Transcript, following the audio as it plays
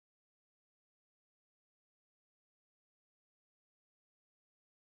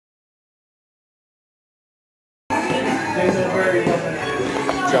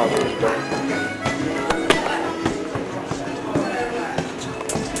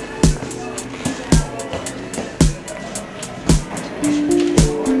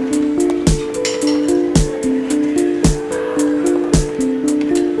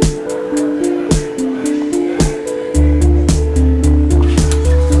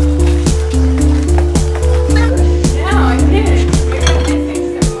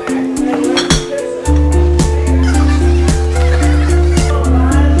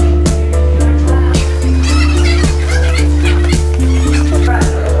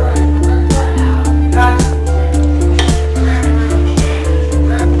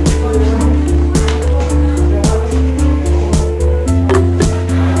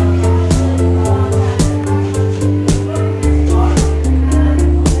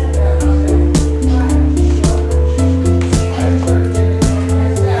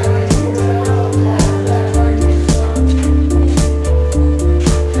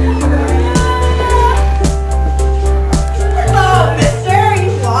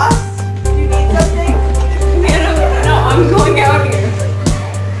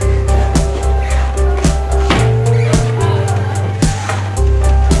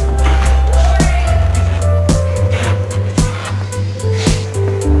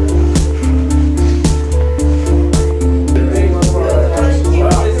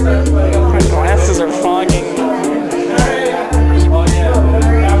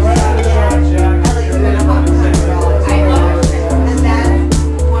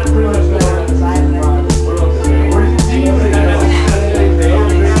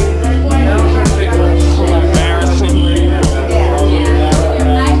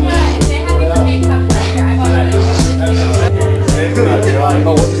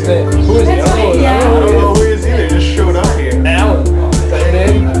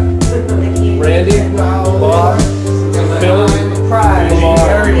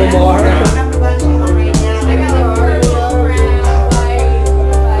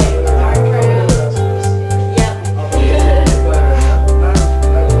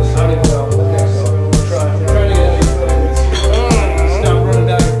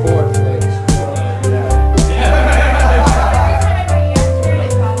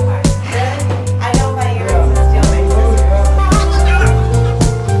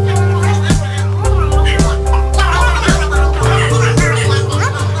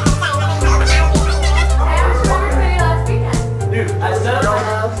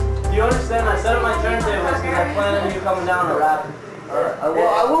Do you understand? I set up my turntables because I planned on you coming down to rap. I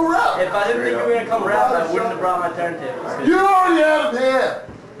will rap. If I didn't think you were going to come rap, I wouldn't have brought my turntables. You already had them here.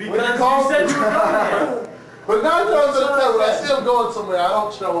 Because you said you were coming here. But 9 times out of 10, when I see them going somewhere, I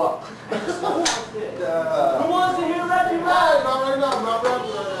don't show up. Who wants to hear Reggie rap? Not right now, I'm not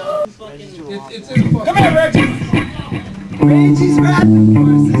rapping right now. Come here, Reggie! Reggie's rapping for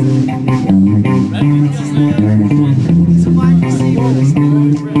us. He's a wide receiver.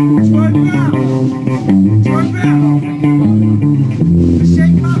 Twerk out! Twerk out!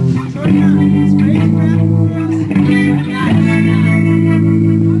 Shake up! Twerk out! Is Reggie rapping for us?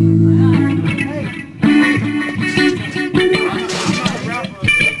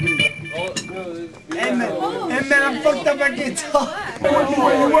 Hey man, I'm fucked up, I can't talk. Yeah,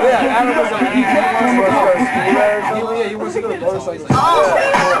 Adam was on he was going to motorcycle.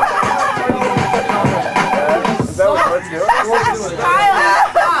 Is that what North's doing?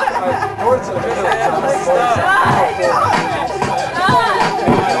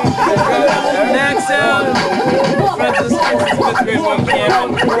 Next out, Francis Smith grade 1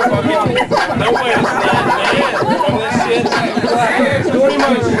 camp. Nobody understands, man. From this shit. Story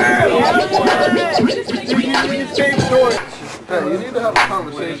mode. Hey, you need to have a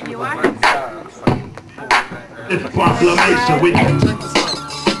conversation with my friend. It's proclamation with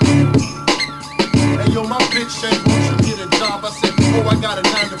Hey yo, my bitch said, won't you get a job? I said, oh, I got a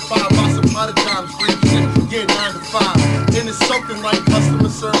 9 to 5. I supply the times free shit. Yeah, 9 to 5. And it's something like customer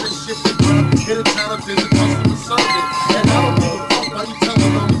service. Shit the ground. Hit a town if there's a customer service. And I don't give a fuck why you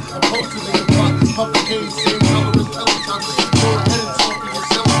telling them. I'm posted in the block. Pumping haze, same color as Peloton. Go ahead and talk to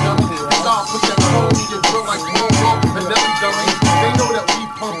yourself, dummy. Cause I'll put that phone in your grill like Momo and Nelly dummy. They know that we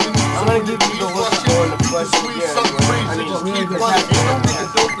pumping. I'm going to give you the look for the question. Sweet, something crazy, just keep running. Ain't no nigga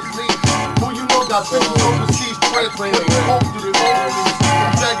dope as me. Who you know got bitches overseas, transplanted, home through the overseas. I'm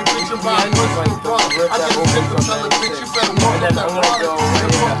dragging bitch and buying personal bra. I just sent them, tell a bitch you better walk up that water.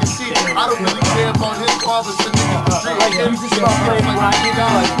 And fucking see, I don't really care about his father, so niggas can drink. Like, you just start playing right here,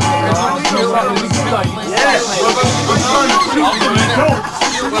 Yes!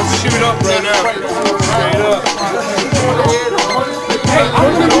 Let's shoot up right now. Straight up. Hey,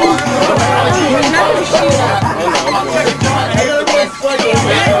 I'm gonna go.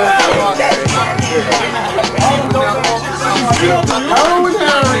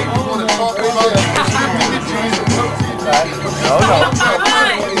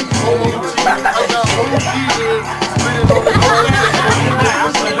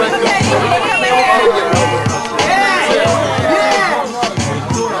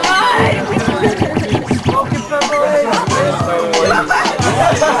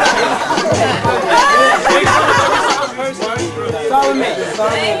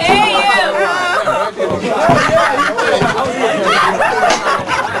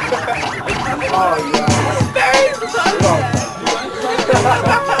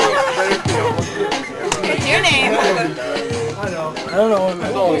 What's your name? I don't know what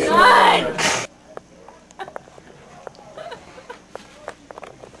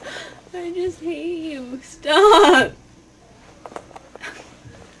I just hate you. Stop.